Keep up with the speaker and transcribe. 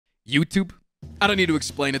YouTube? I don't need to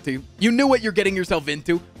explain it to you. You knew what you're getting yourself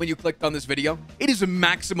into when you clicked on this video. It is a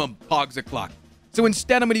maximum Pogs o'clock. So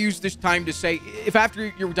instead, I'm going to use this time to say, if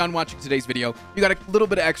after you're done watching today's video, you got a little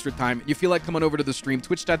bit of extra time, you feel like coming over to the stream,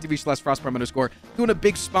 twitch.tv/frostprime_, doing a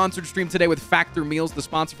big sponsored stream today with Factor Meals, the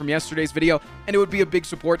sponsor from yesterday's video, and it would be a big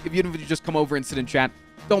support if you just come over and sit and chat.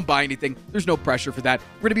 Don't buy anything. There's no pressure for that.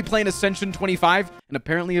 We're going to be playing Ascension 25, and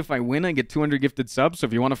apparently if I win, I get 200 gifted subs, so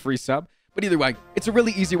if you want a free sub. But either way, it's a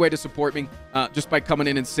really easy way to support me just by coming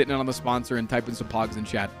in and sitting on the sponsor and typing some Pogs in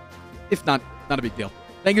chat. If not, not a big deal.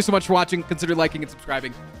 Thank you so much for watching. Consider liking and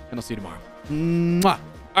subscribing, and I'll see you tomorrow. Mwah.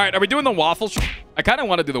 All right, are we doing the waffle? I kind of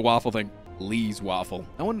want to do the waffle thing. Lee's waffle.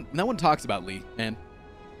 No one talks about Lee, man.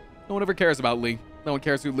 No one ever cares about Lee. No one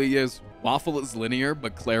cares who Lee is. Waffle is linear,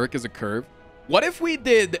 but cleric is a curve. What if we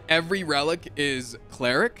did every relic is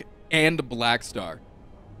cleric and black star?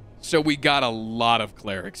 So we got a lot of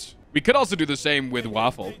clerics. We could also do the same with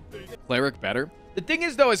waffle. Cleric better. The thing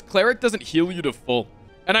is, though, is cleric doesn't heal you to full.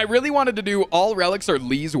 And I really wanted to do all relics are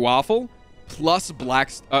Lee's waffle plus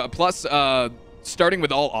starting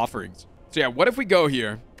with all offerings. So yeah, what if we go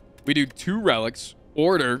here? We do 2 relics,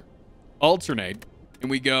 order, alternate, and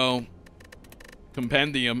we go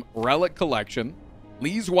compendium, relic collection,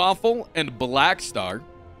 Lee's waffle, and black star.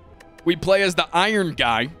 We play as the iron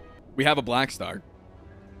guy. We have a black star.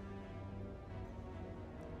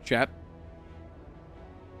 Chat.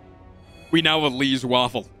 We now have a Lee's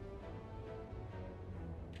waffle.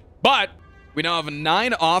 But we now have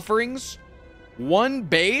 9 offerings, 1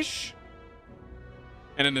 beige,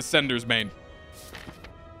 and an Ascender's main.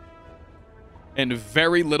 And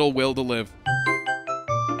very little will to live.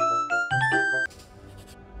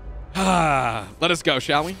 Let us go,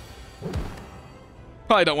 shall we?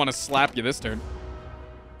 Probably don't want to slap you this turn.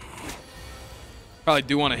 Probably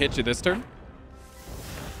do want to hit you this turn.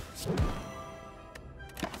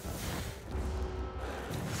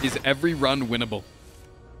 Is every run winnable?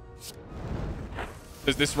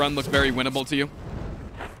 Does this run look very winnable to you?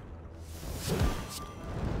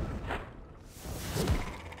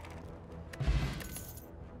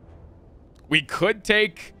 We could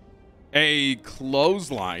take a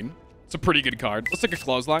clothesline. It's a pretty good card. Let's take a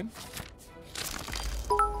clothesline.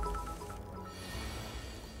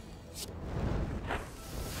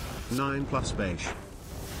 Nine plus base.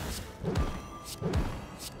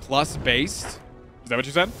 Plus based. Is that what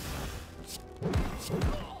you said?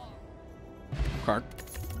 Card.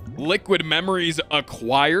 Liquid memories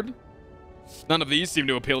acquired. None of these seem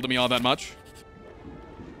to appeal to me all that much.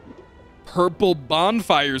 Purple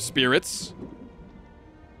bonfire spirits.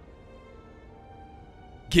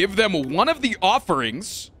 Give them one of the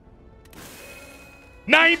offerings.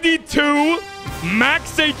 92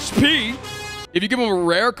 max HP. If you give them a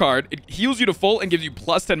rare card, it heals you to full and gives you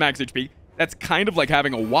plus 10 max HP. That's kind of like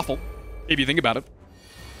having a waffle, if you think about it.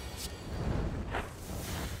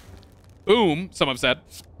 Boom, some have said.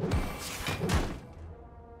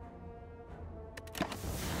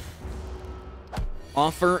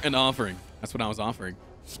 Offer and offering. That's what I was offering.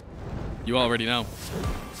 You already know.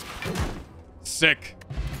 Sick.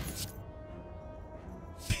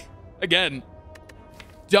 Again,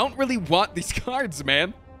 don't really want these cards,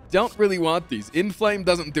 man. Don't really want these. Inflame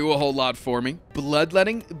doesn't do a whole lot for me.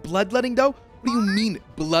 Bloodletting? Bloodletting, though? What do you mean,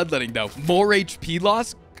 bloodletting, though? More HP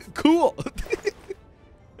loss? Cool.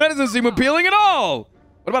 That doesn't seem appealing at all.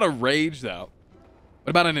 What about a rage, though? What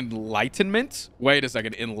about an enlightenment? Wait a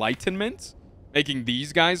second. Enlightenment? Making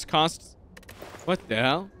these guys cost... What the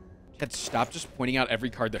hell? Chad, stop just pointing out every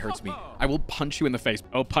card that hurts me. I will punch you in the face.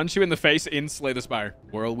 I'll punch you in the face in Slay the Spire.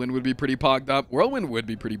 Whirlwind would be pretty pogged up. Whirlwind would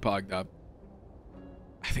be pretty pogged up.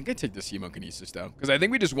 I think I'd take the Chemokinesis, though. Because I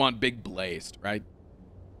think we just want Big Blazed, right?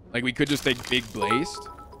 Like, we could just take Big Blazed.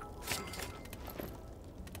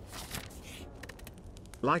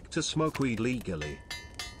 Like to smoke weed legally.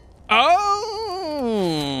 Oh!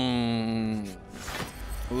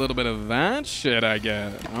 A little bit of that shit, I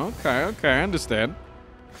get. Okay, okay, I understand.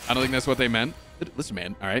 I don't think that's what they meant. Listen,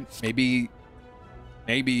 man, all right? Maybe,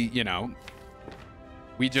 you know,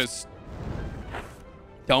 we just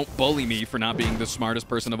don't bully me for not being the smartest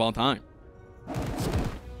person of all time.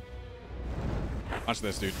 Watch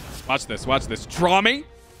this, dude. Watch this, watch this. Draw me.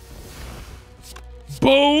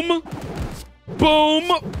 Boom. Boom,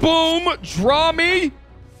 boom. Draw me.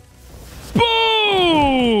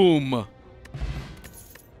 Boom.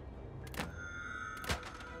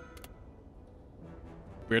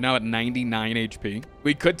 We're now at 99 HP.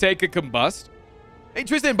 We could take a Combust. Hey,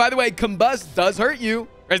 Tristan, by the way, Combust does hurt you.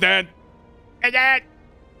 Tristan. Tristan.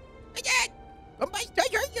 Tristan. Combust does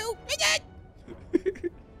hurt you. Tristan.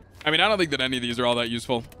 I mean, I don't think that any of these are all that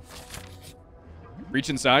useful. Reach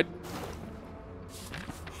inside.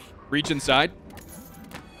 Reach inside.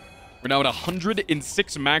 We're now at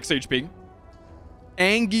 106 max HP.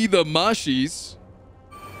 Angie the mushies.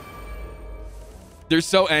 They're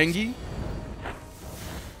so angy.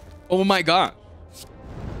 Oh my god.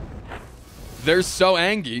 They're so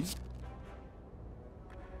angy.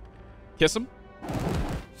 Kiss them.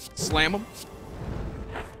 Slam them.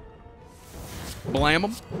 Blam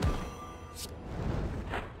them.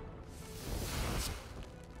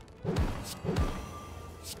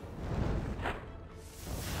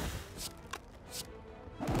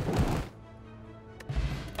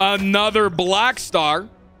 Another black star.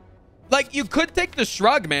 Like, you could take the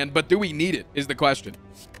shrug, man, but do we need it, is the question.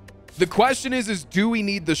 The question is do we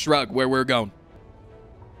need the shrug where we're going?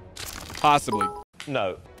 Possibly.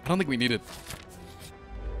 No. I don't think we need it.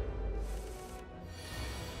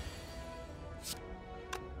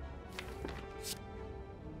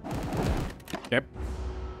 Okay.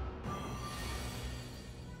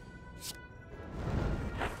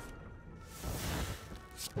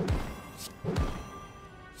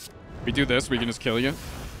 We do this, we can just kill you.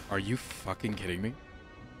 Are you fucking kidding me?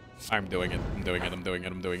 I'm doing it. I'm doing it. I'm doing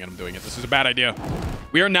it. I'm doing it. I'm doing it. This is a bad idea.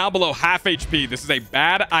 We are now below half HP. This is a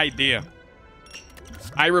bad idea.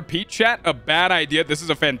 I repeat, chat, a bad idea. This is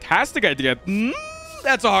a fantastic idea.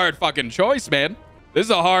 That's a hard fucking choice, man. This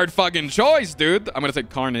is a hard fucking choice, dude. I'm going to take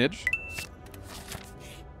Carnage.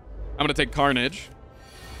 I'm going to take Carnage.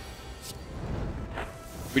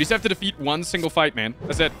 We just have to defeat one single fight, man.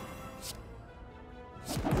 That's it.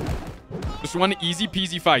 Just one easy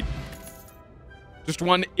peasy fight. Just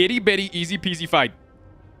one itty bitty easy peasy fight.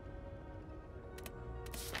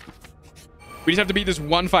 We just have to beat this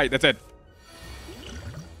one fight. That's it.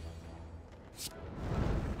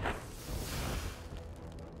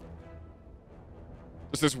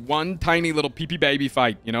 Just this one tiny little pee-pee baby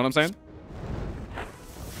fight. You know what I'm saying?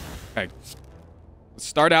 Okay. Let's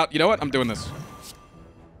start out. You know what? I'm doing this.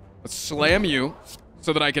 Let's slam you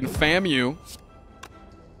so that I can fam you.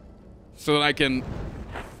 So that I can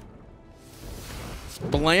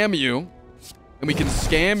blam you. And we can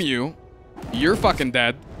scam you. You're fucking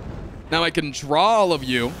dead. Now I can draw all of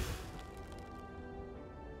you.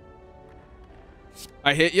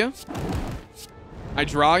 I hit you. I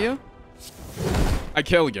draw you. I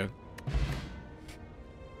kill you.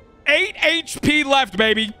 8 HP left,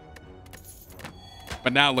 baby.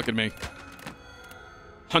 But now look at me.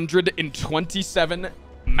 127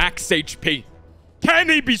 max HP. Can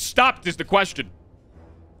he be stopped is the question.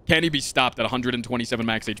 Can he be stopped at 127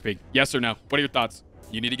 max HP? Yes or no? What are your thoughts?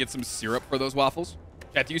 You need to get some syrup for those waffles?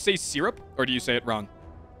 Chat, do you say syrup or do you say it wrong?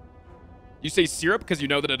 You say syrup because you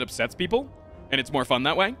know that it upsets people and it's more fun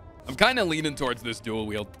that way? I'm kind of leaning towards this dual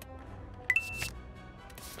wield.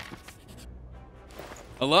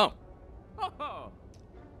 Hello.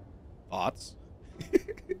 Thoughts?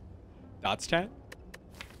 Thoughts, chat?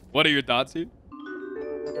 What are your thoughts, dude?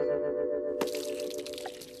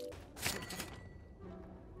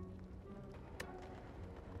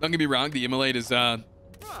 Don't get me wrong, the immolate is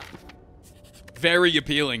very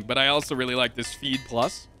appealing, but I also really like this feed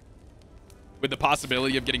plus with the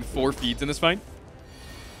possibility of getting 4 feeds in this fight.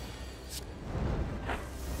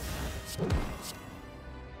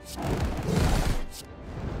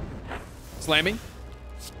 Slamming.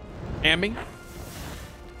 Amming.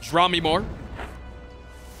 Draw me more.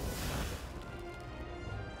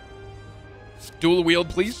 Dual wield,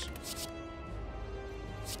 please.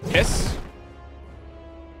 Hiss.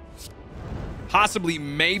 Possibly,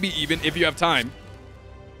 maybe even, if you have time.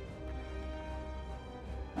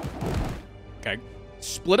 Okay.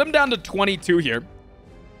 Split them down to 22 here.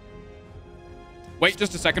 Wait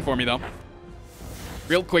just a second for me, though.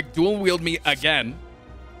 Real quick, dual wield me again.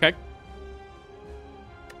 Okay.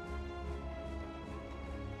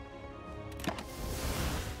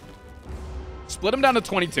 Split them down to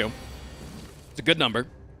 22. It's a good number.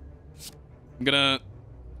 I'm gonna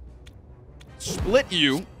split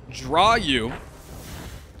you. Draw you.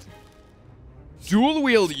 Dual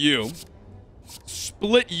wield you.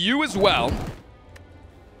 Split you as well.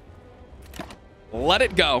 Let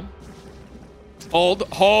it go. Hold.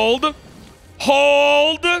 Hold.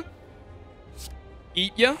 Hold.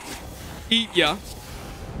 Eat ya. Eat ya.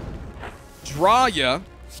 Draw ya.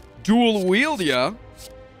 Dual wield ya.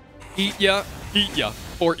 Eat ya. Eat ya.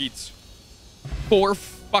 4 eats. 4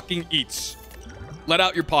 fucking eats. Let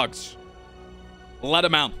out your pogs. Let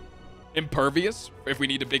them out. Impervious, if we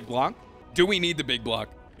need a big block. Do we need the big block?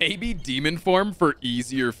 Maybe demon form for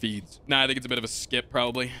easier feeds. Nah, I think it's a bit of a skip,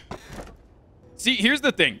 probably. See, here's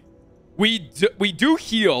the thing. We do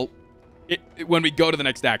heal when we go to the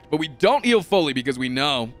next act, but we don't heal fully because we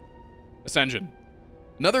know Ascension.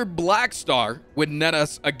 Another black star would net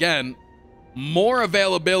us, again, more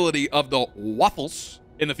availability of the waffles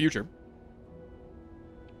in the future.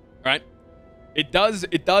 All right? It does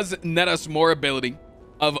net us more ability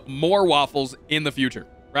of more waffles in the future,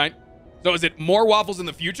 right? So is it more waffles in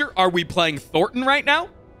the future? Are we playing Thornton right now?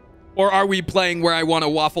 Or are we playing where I want a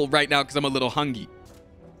waffle right now because I'm a little hungry?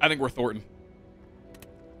 I think we're Thornton.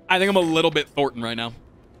 I think I'm a little bit Thornton right now.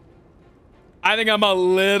 I think I'm a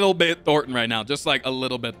little bit Thornton right now. Just like a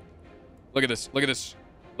little bit. Look at this. Look at this.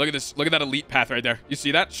 Look at this. Look at that elite path right there. You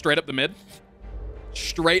see that? Straight up the mid.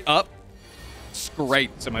 Straight up.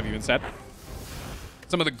 Straight, some have even said.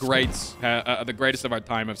 Some of the greats, the greatest of our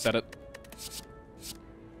time have said it.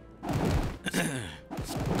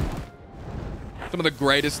 Some of the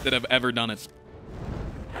greatest that have ever done it.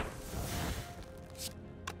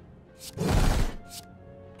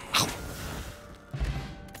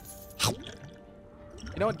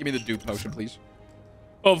 You know what? Give me the dupe potion, please.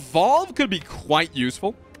 Evolve could be quite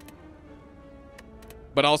useful.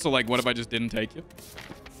 But also, like, what if I just didn't take you?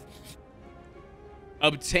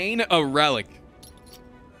 Obtain a relic.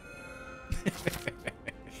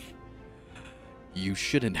 You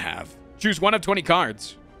shouldn't have. Choose one of 20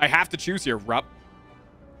 cards. I have to choose here.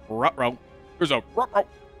 Ruh-roh. There's a ruh-roh.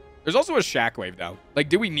 There's also a Shockwave, though. Like,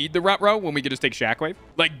 do we need the ruh-roh when we could just take Shockwave?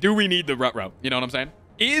 Like, do we need the ruh-roh? You know what I'm saying?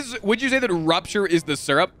 Would you say that Rupture is the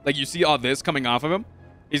syrup? Like, you see all this coming off of him?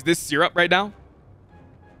 Is this syrup right now?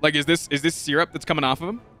 Like, is this syrup that's coming off of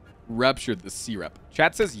him? Ruptured the syrup.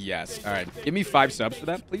 Chat says yes. All right. Give me 5 subs for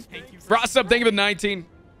that, please. Frost sub, thank you for the 19.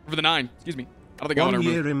 For the 9. Excuse me. I don't think I want to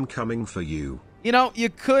remove. 1 year him coming for you. You know, you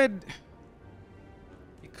could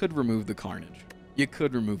remove the Carnage. You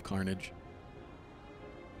could remove Carnage.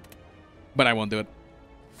 But I won't do it.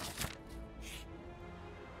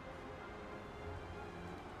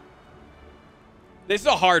 This is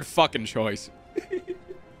a hard fucking choice.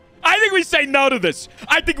 I think we say no to this.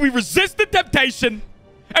 I think we resist the temptation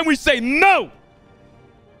and we say no.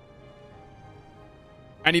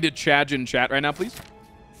 I need a Chadge in chat right now, please.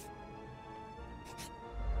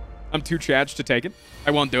 I'm too Chadge to take it.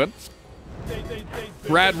 I won't do it.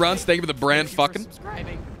 Brad Runs, thank you for the brand fucking.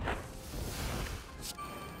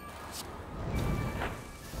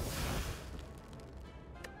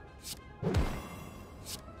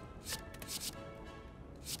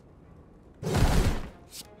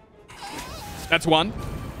 That's one.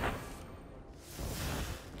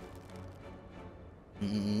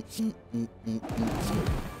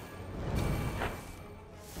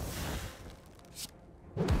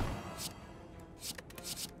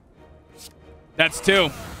 That's 2.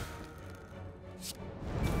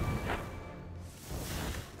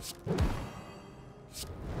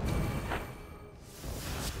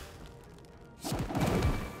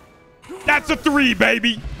 That's a 3,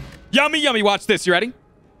 baby. Yummy, yummy. Watch this. You ready?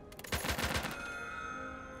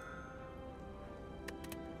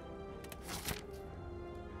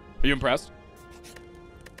 Are you impressed?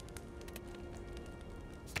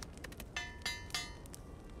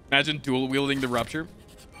 Imagine dual wielding the Rupture.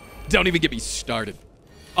 Don't even get me started.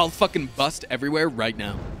 I'll fucking bust everywhere right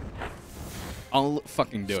now. I'll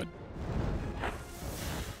fucking do it.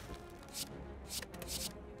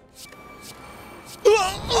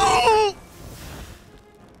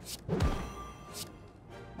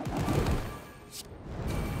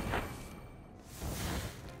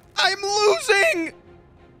 I'm losing!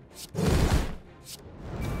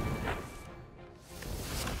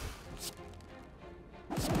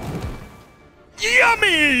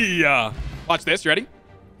 Yummy! Watch this. You ready?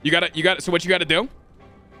 You got it. So what you got to do? You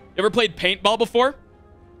ever played paintball before?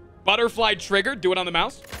 Butterfly trigger. Do it on the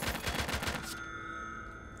mouse.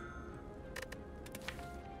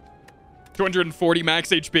 240 max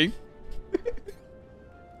HP.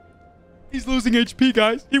 He's losing HP,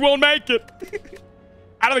 guys. He won't make it.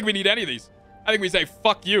 I don't think we need any of these. I think we say,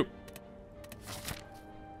 fuck you.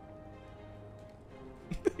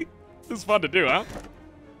 This is fun to do, huh?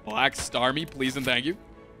 Black star me, please and thank you.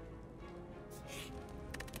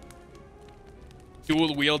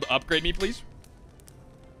 Dual wield upgrade me, please.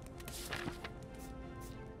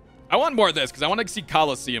 I want more of this because I want to see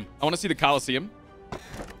Coliseum. I want to see the Coliseum.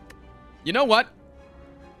 You know what?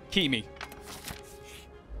 Key me.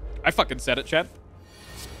 I fucking said it, Chad.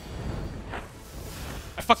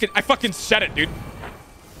 I fucking said it, dude.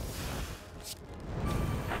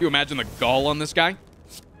 You imagine the gall on this guy?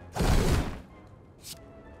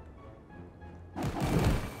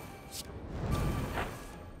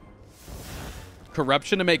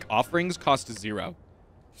 Corruption to make offerings costs 0.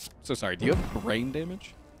 So sorry, do you have brain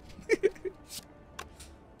damage?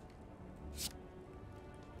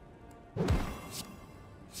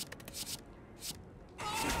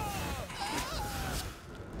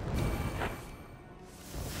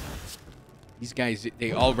 These guys,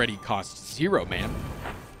 they already cost 0, man.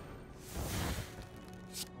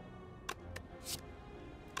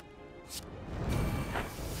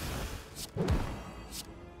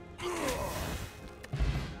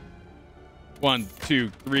 One,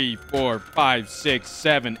 2, 3, 4, 5, 6,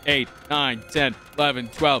 7, 8, 9, 10, 11,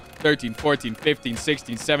 12, 13, 14, 15,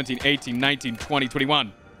 16, 17, 18, 19, 20,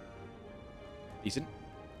 21. Decent.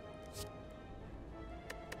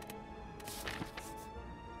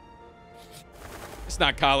 It's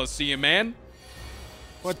not Coliseum, man.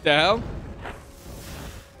 What the hell?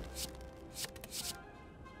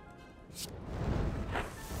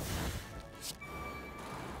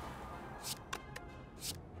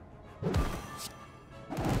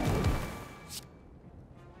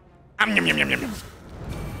 Yum, yum, yum, yum, yum.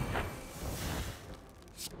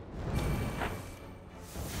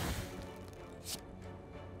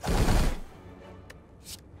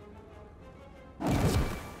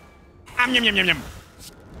 Yum, yum, yum, yum.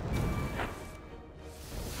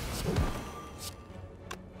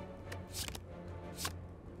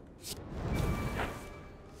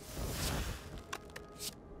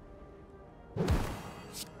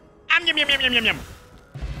 Yum, yum, yum, yum, yum, yum.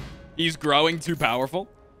 He's growing too powerful.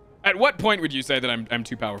 At what point would you say that I'm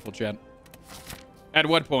too powerful, Chad? At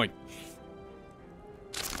what point?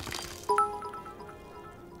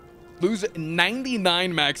 Lose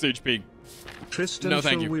 99 max HP. Tristan, no,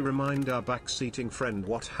 thank shall you. we remind our backseating friend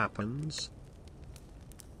what happens?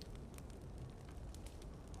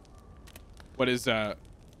 What is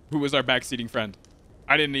who was our backseating friend?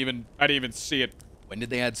 I didn't even see it. When did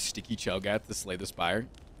they add sticky Cho'Gath to slay the Spire?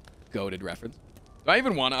 Goated reference. Do I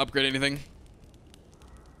even want to upgrade anything?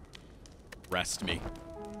 Rest me.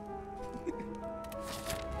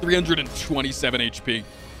 327 HP.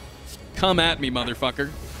 Come at me, motherfucker.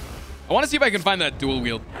 I want to see if I can find that dual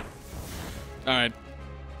wield. All right.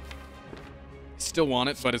 Still want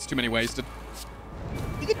it, but it's too many ways to...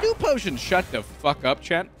 You can do potions. Shut the fuck up,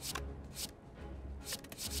 chat.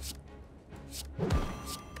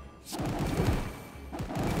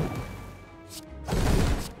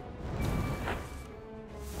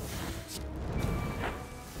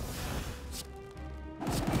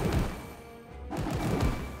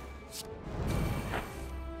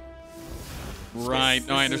 Right,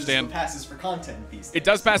 no, I understand. This passes for content these days. It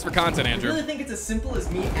does pass for content, Andrew. You really think it's as simple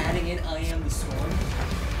as me adding in I am the storm?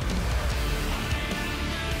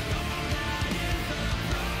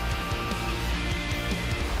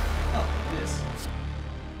 Oh, it is.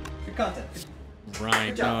 Good content. Right,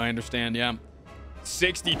 Good no, job. I understand, yeah.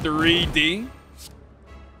 63D.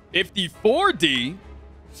 54D.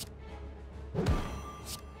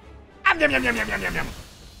 Yum, yum, yum, yum, yum, yum, yum.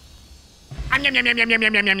 Yum, yum, yum, yum, yum,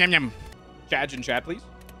 yum, yum, yum, yum. Chad in chat, please.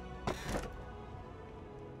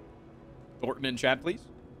 Thornton in chat, please.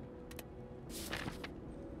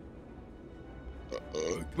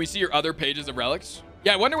 Can we see your other pages of relics?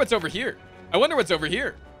 Yeah, I wonder what's over here. I wonder what's over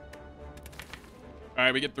here. All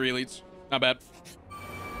right, we get 3 elites. Not bad.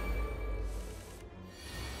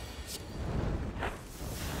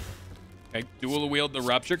 Okay, dual wield the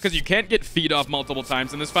rupture, because you can't get feed off multiple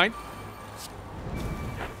times in this fight.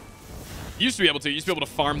 You used to be able to. You used to be able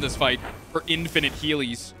to farm this fight for infinite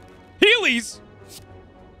healies. Healies!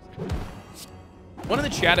 One in the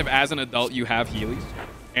chat if as an adult you have healies,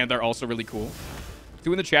 and they're also really cool.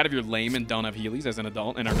 2 in the chat if you're lame and don't have healies as an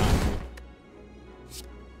adult and are not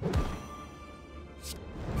cool.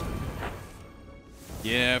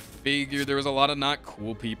 Yeah, figured there was a lot of not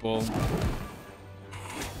cool people.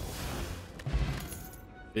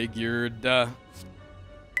 Figured, I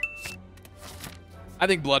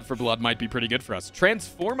think Blood for Blood might be pretty good for us.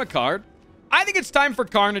 Transform a card. I think it's time for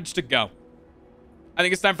Carnage to go. I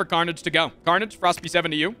think it's time for Carnage to go. Carnage, Frost B7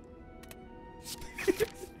 to you.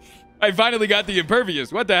 I finally got the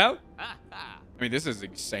Impervious. What the hell? I mean, this is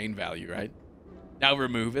insane value, right? Now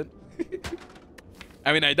remove it.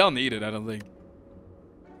 I mean, I don't need it, I don't think.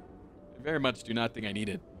 I very much do not think I need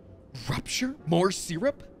it. Rupture? More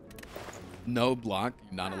syrup? No block.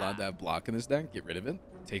 You're not allowed to have block in this deck. Get rid of it.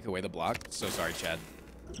 Take away the block. So sorry, Chad.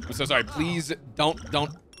 I'm so sorry. Please don't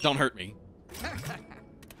hurt me.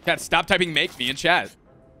 Chad, stop typing make me in chat.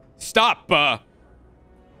 Stop.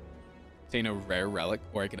 Obtain a rare relic,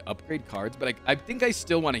 or I can upgrade cards, but I think I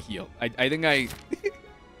still want to heal. I think I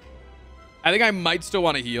think I might still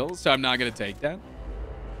want to heal, so I'm not gonna take that.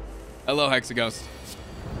 Hello, Hexaghost.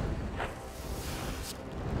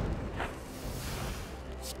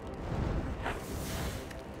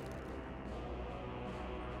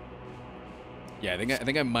 Yeah, I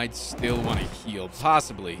think I might still want to heal,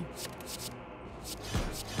 possibly.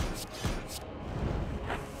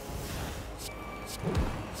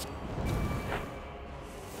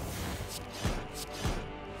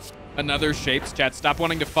 Another shapes. Chat, stop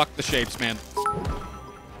wanting to fuck the shapes, man.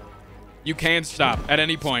 You can stop at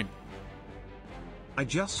any point. I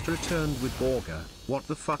just returned with Borga. What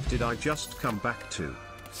the fuck did I just come back to?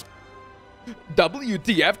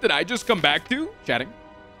 WTF did I just come back to? Chatting.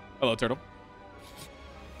 Hello, turtle.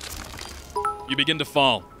 You begin to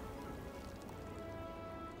fall.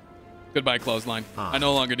 Goodbye, clothesline. I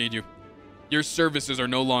no longer need you. Your services are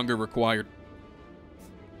no longer required.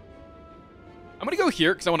 I'm going to go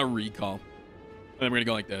here because I want to recall. And then we're going to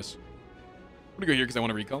go like this. I'm going to go here because I want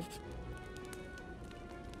to recall.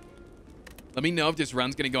 Let me know if this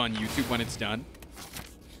run's going to go on YouTube when it's done.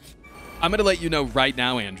 I'm going to let you know right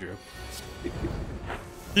now, Andrew.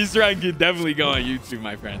 This run can definitely go on YouTube,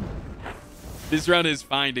 my friend. This run is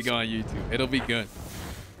fine to go on YouTube. It'll be good.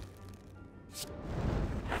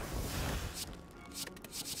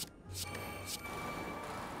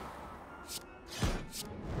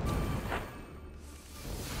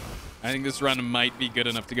 I think this run might be good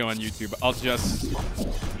enough to go on YouTube. I'll just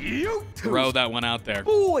throw that one out there.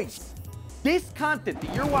 Boys, this content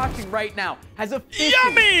that you're watching right now has officially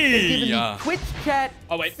Yummy! given the Twitch chat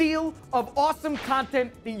wait. seal of awesome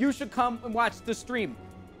content that you should come and watch the stream.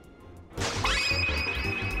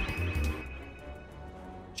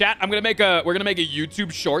 Chat, we're gonna make a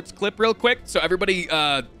YouTube Shorts clip real quick. So everybody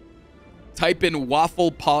type in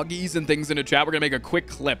Waffle Poggies and things into chat. We're gonna make a quick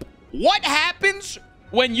clip. What happens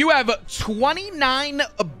when you have 29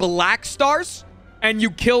 black stars and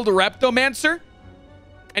you killed Reptomancer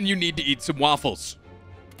and you need to eat some waffles?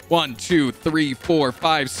 1, 2, 3, 4,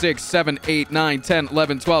 5, 6, 7, 8, 9, 10,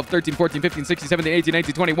 11, 12, 13, 14, 15, 16, 17, 18,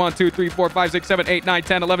 19, 20, 1, 2, 3, 4, 5, 6, 7, 8, 9,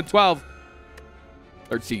 10, 11, 12,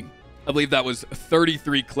 13. I believe that was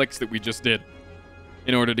 33 clicks that we just did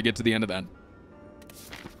in order to get to the end of that.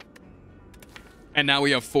 And now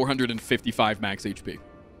we have 455 max HP.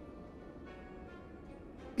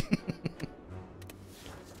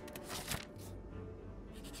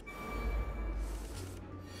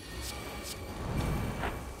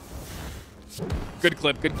 Good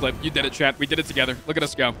clip, good clip. You did it, chat. We did it together. Look at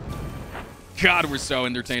us go. God, we're so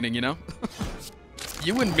entertaining, you know?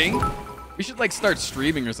 You and me? We should, like, start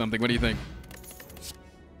streaming or something. What do you think?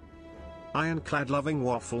 Ironclad loving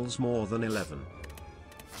waffles more than 11.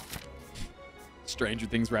 Stranger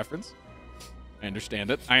Things reference. I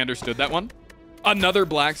understand it. I understood that one. Another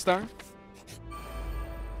black star.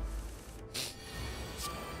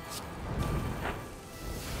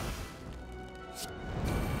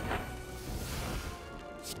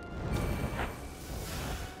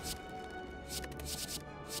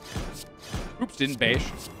 Oops, didn't bash.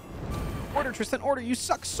 Order, Tristan, order. You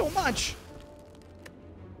suck so much.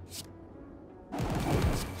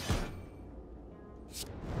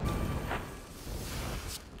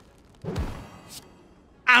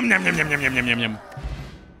 Nom, nom, nom, nom, nom, nom, nom, nom.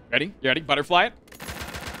 Ready? You ready? Butterfly it.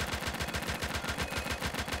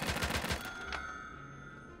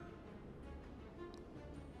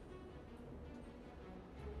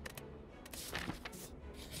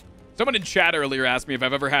 Someone in chat earlier asked me if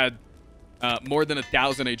I've ever had more than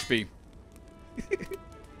 1,000 HP.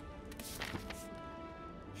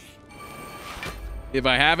 If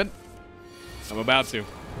I haven't, I'm about to.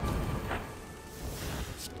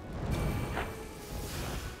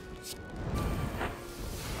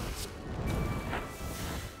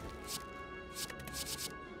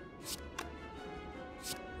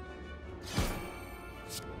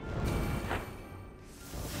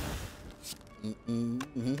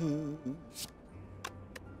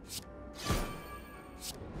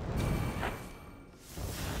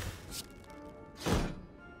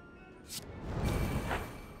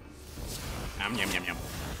 Yum, yum, yum.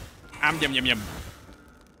 Yum, yum, yum.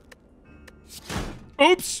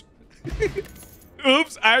 Oops.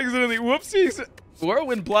 Oops, I accidentally, whoopsies.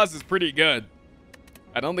 Whirlwind Plus is pretty good.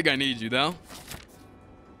 I don't think I need you, though.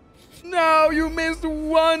 No, you missed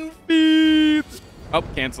one feed. Oh,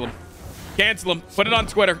 cancel him. Cancel him. Put it on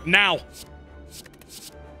Twitter, now.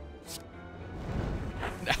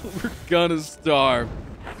 Now we're gonna starve.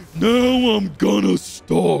 Now I'm gonna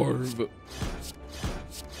starve.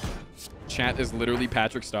 Chat is literally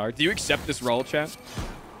Patrick Star. Do you accept this role, chat?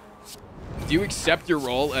 Do you accept your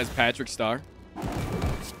role as Patrick Star?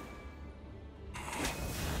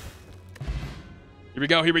 Here we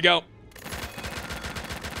go. Here we go.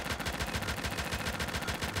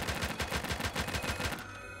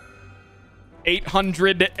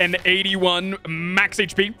 $881 max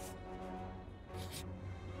HP.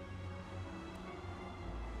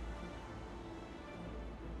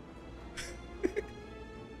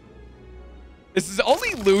 This is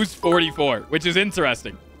only lose 44, which is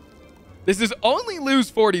interesting. This is only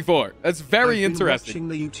lose 44. That's very I've been interesting. watching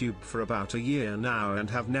the YouTube for about a year now and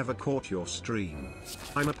have never caught your stream.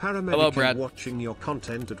 I'm a paramedic. Hello, Brad. and watching your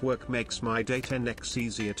content at work makes my day 10x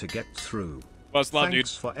easier to get through. Plus love, dude.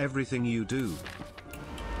 Thanks for everything you do.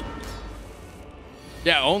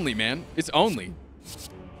 Yeah, only, man. It's only.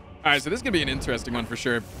 All right, so this is going to be an interesting one for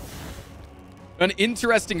sure. An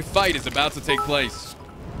interesting fight is about to take place.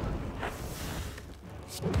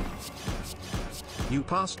 You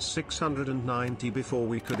passed 690 before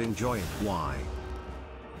we could enjoy it. Why?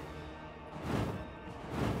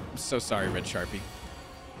 I'm so sorry, Red Sharpie.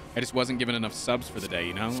 I just wasn't given enough subs for the day,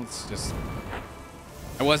 you know? It's just...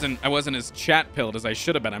 I wasn't as chat-pilled as I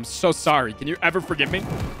should have been. I'm so sorry. Can you ever forgive me?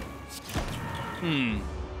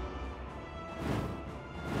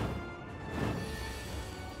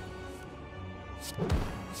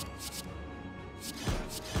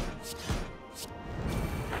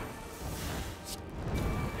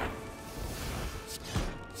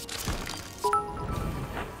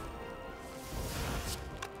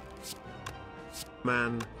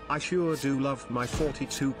 Man, I sure do love my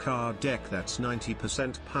 42 card deck. That's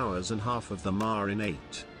 90% powers and half of them are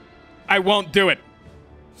innate. I won't do it.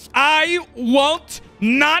 I won't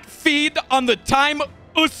not feed on the time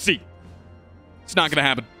Ussy. It's not gonna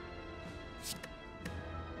happen.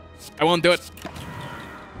 I won't do it.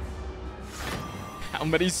 How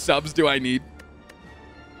many subs do I need?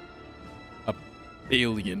 A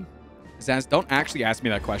billion. Zaz, don't actually ask me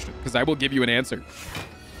that question, because I will give you an answer.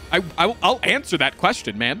 I'll answer that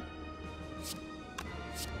question, man.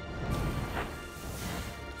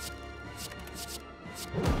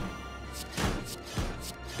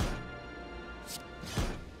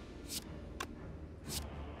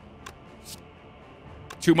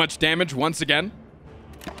 Too much damage once again.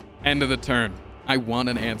 End of the turn. I want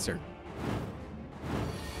an answer.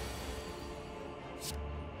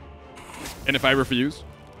 And if I refuse?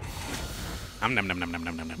 Nom nom nom nom nom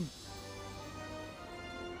nom nom nom.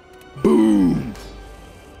 Boom!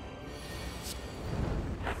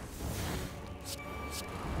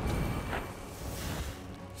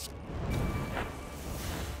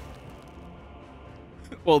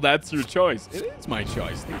 Well, that's your choice. It is my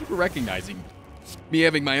choice. Thank you for recognizing me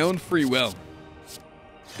having my own free will.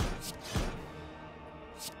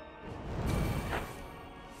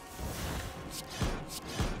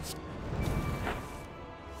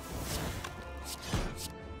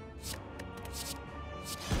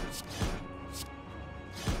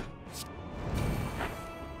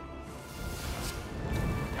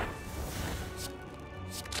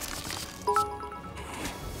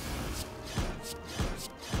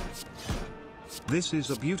 This is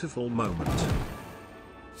a beautiful moment.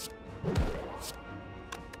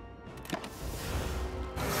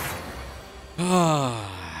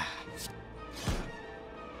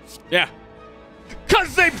 Yeah.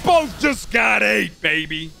 Cause they both just got 8,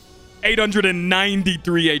 baby.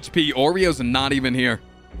 893 HP. Oreo's not even here.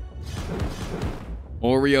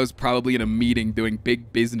 Oreo's probably in a meeting doing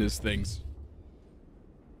big business things.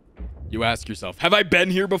 You ask yourself, have I been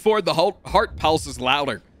here before? The heart pulses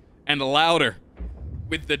louder and louder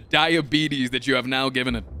with the diabetes that you have now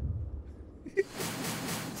given it.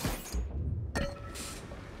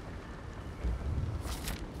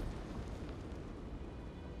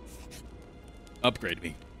 Upgrade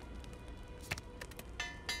me.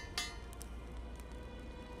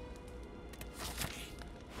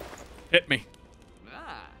 Hit me.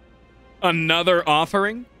 Another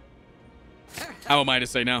offering? How am I to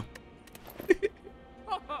say no?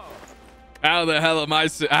 How the hell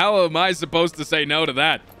am I supposed to say no to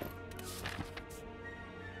that?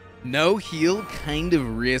 No heal, kind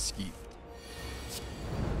of risky.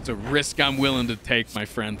 It's a risk I'm willing to take, my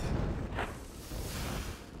friend.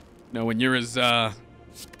 No, when you're as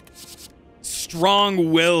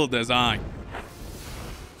strong-willed as I,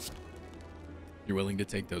 you're willing to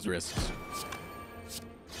take those risks.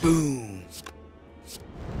 Boom.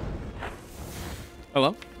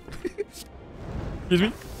 Hello? Excuse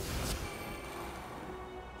me?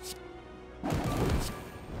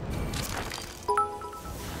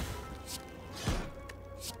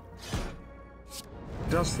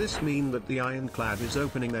 Does this mean that the Ironclad is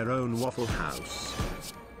opening their own Waffle House?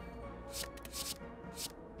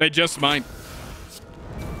 They just might.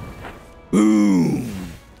 Boom.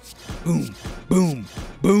 Boom. Boom.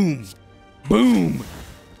 Boom. Boom.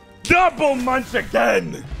 Double munch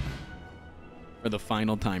again. For the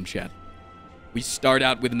final time, chat. We start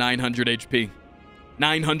out with 900 HP.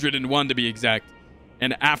 901 to be exact.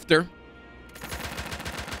 And after...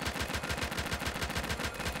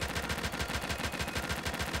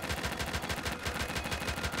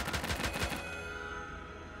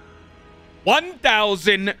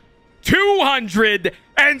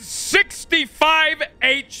 1,265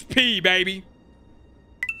 HP, baby.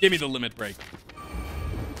 Give me the limit break.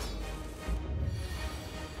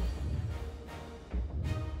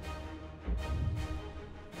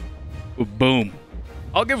 Boom.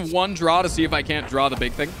 I'll give 1 draw to see if I can't draw the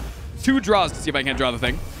big thing. 2 draws to see if I can't draw the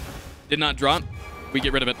thing. Did not draw it. We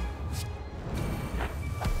get rid of it.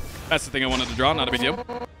 That's the thing I wanted to draw. Not a big deal.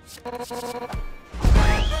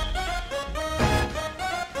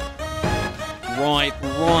 Right.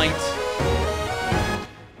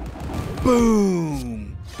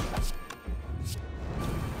 Boom.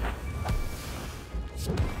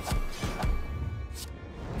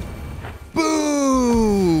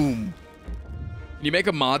 Boom. Can you make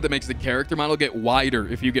a mod that makes the character model get wider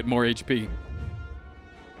if you get more HP?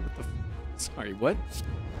 Sorry, what?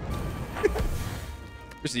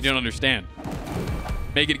 Chris, you don't understand.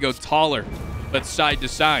 Make it go taller, but side to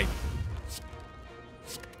side.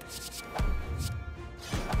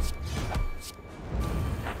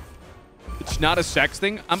 It's not a sex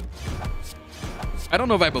thing. I don't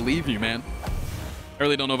know if I believe you, man. I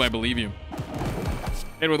really don't know if I believe you.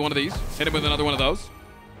 Hit him with one of these. Hit him with another one of those.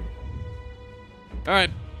 All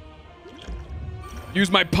right.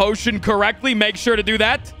 Use my potion correctly. Make sure to do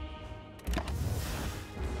that.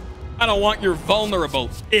 I don't want your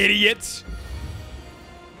vulnerable, idiots.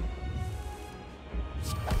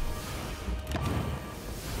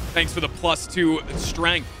 Thanks for the +2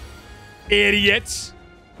 strength, idiots.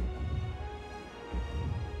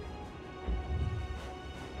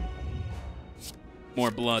 More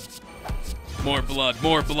blood. More blood.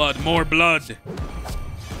 More blood. More blood.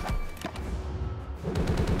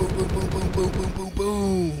 Boom, boom, boom, boom, boom, boom, boom,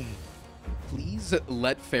 boom. Please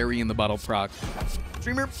let Fairy in the bottle proc.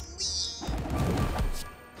 Streamer, please.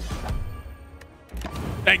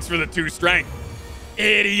 Thanks for the 2 strength,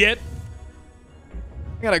 idiot.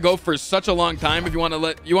 I gotta go for such a long time. If you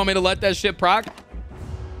want me to let that shit proc?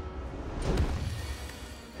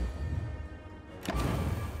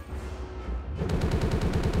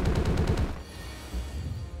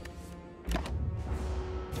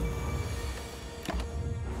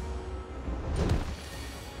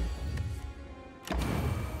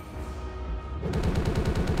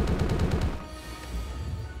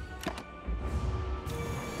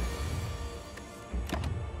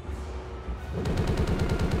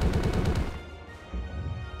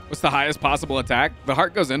 What's the highest possible attack? The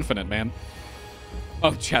heart goes infinite, man.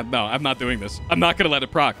 Oh, Chad, no, I'm not doing this. I'm not going to let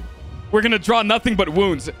it proc. We're going to draw nothing but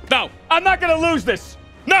wounds. No, I'm not going to lose this.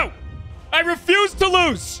 No, I refuse to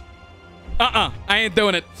lose. I ain't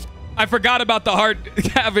doing it. I forgot about the heart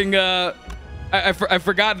having, I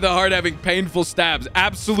forgot the heart having painful stabs.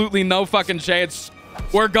 Absolutely no fucking chance.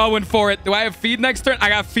 We're going for it. Do I have feed next turn? I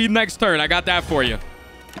got feed next turn. I got that for you.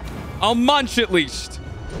 I'll munch at least.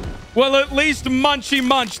 Well, at least munchy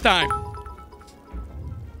munch time.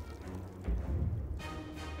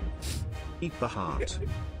 Eat the heart.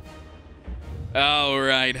 All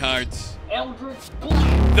right, hearts.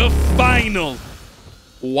 The final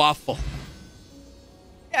waffle.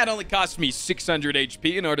 Yeah, it only cost me 600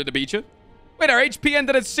 HP in order to beat you. Wait, our HP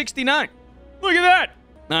ended at 69. Look at that.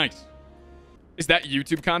 Nice. Is that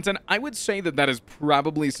YouTube content? I would say that that is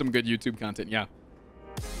probably some good YouTube content, yeah.